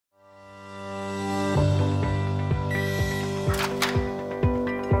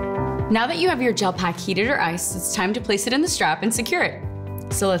Now that you have your gel pack heated or iced, it's time to place it in the strap and secure it.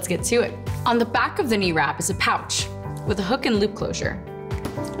 So let's get to it. On the back of the knee wrap is a pouch with a hook and loop closure.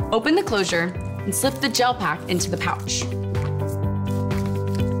 Open the closure and slip the gel pack into the pouch.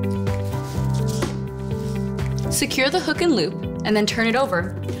 Secure the hook and loop and then turn it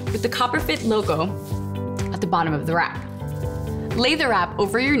over with the CopperFit logo at the bottom of the wrap. Lay the wrap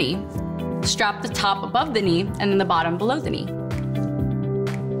over your knee, strap the top above the knee and then the bottom below the knee.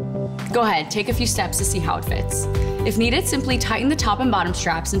 Go ahead, take a few steps to see how it fits. If needed, simply tighten the top and bottom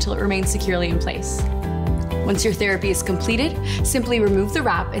straps until it remains securely in place. Once your therapy is completed, simply remove the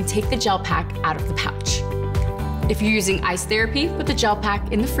wrap and take the gel pack out of the pouch. If you're using ice therapy, put the gel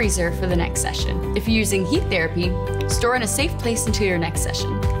pack in the freezer for the next session. If you're using heat therapy, store in a safe place until your next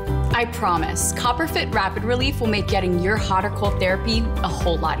session. I promise, CopperFit Rapid Relief will make getting your hot or cold therapy a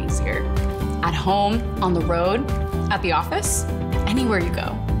whole lot easier. At home, on the road, at the office, anywhere you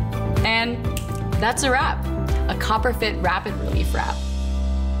go. And that's a wrap, a CopperFit Rapid Relief wrap.